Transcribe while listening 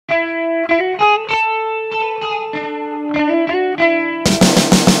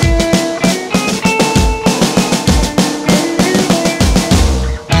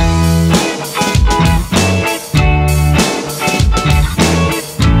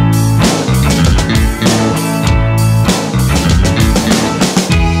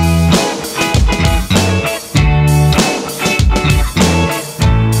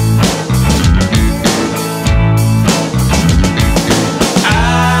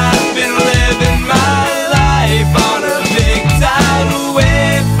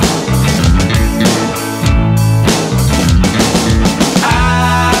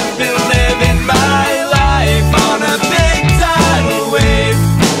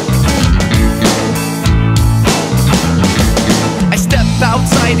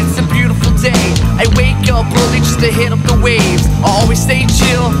a bully just to hit up the waves. I'll always stay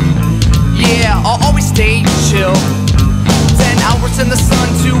chill, yeah, I'll always stay chill. 10 hours in the sun,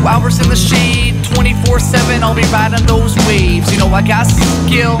 2 hours in the shade, 24/7 I'll be riding those waves. You know I got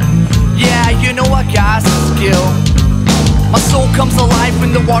skill, yeah, you know I got skill. My soul comes alive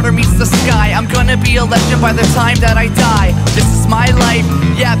when the water meets the sky. I'm gonna be a legend by the time that I die. This is my life,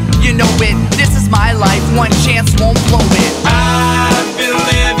 yep, you know it. This is my life, one chance won't blow it. I've been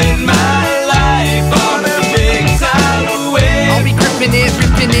living my life on a big tidal wave. I'll be gripping it,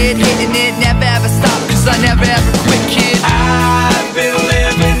 ripping it, hitting it, never ever stop, cause I never ever quit, kid. I've been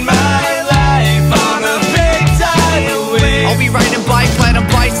living my life on a big tidal wave. I'll be riding bike, gliding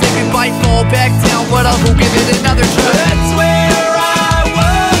bike, say goodbye, fall back down, but I'll go give it another try. That's where I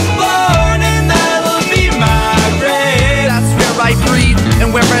was born, and that'll be my grave. That's where I breathe and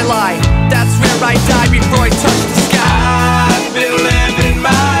where I lie. That's where I die before I touch the sky. I've been living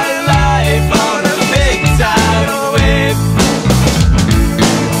my life on a big tidal wave.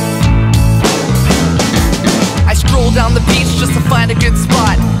 I scroll down the beach just to find a good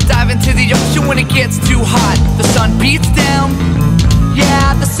spot. Dive into the ocean when it gets too hot. The sun beats down,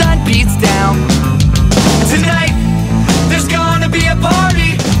 yeah, the sun beats down. Tonight, there's gonna be a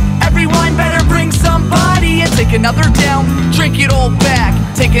party. Everyone better bring somebody and take another down, drink it all back.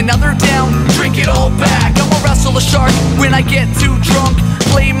 Take another down, drink it all back. I'ma wrestle a shark when I get too drunk.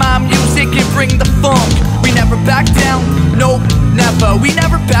 Play my music and bring the funk. We never back down, nope, never. We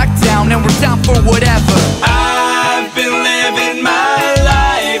never back down and we're down for whatever. I've been living my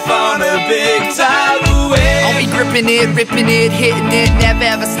life on a big tidal wave. I'll be gripping it, ripping it, hitting it, never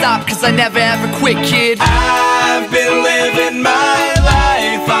ever stop, cause I never ever quit, kid. I've been living my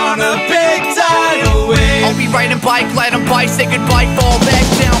life on a big tidal wave. I'll be riding bike, gliding bike, say goodbye, fall back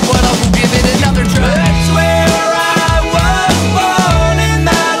down, but I will give it another try. That's where I was born, and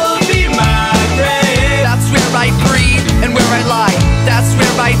that'll be my grave. That's where I breathe and where I lie. That's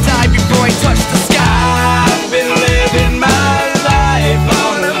where I die before I touch the sky. I've been living my life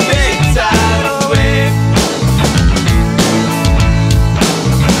on a big tidal wave.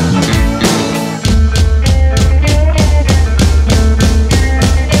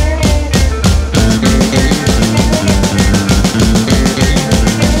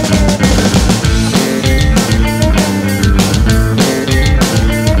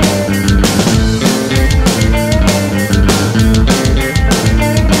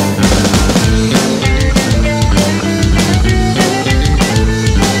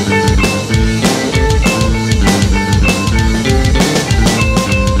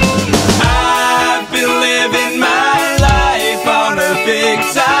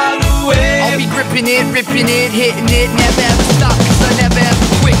 I'll be gripping it, ripping it, hitting it, never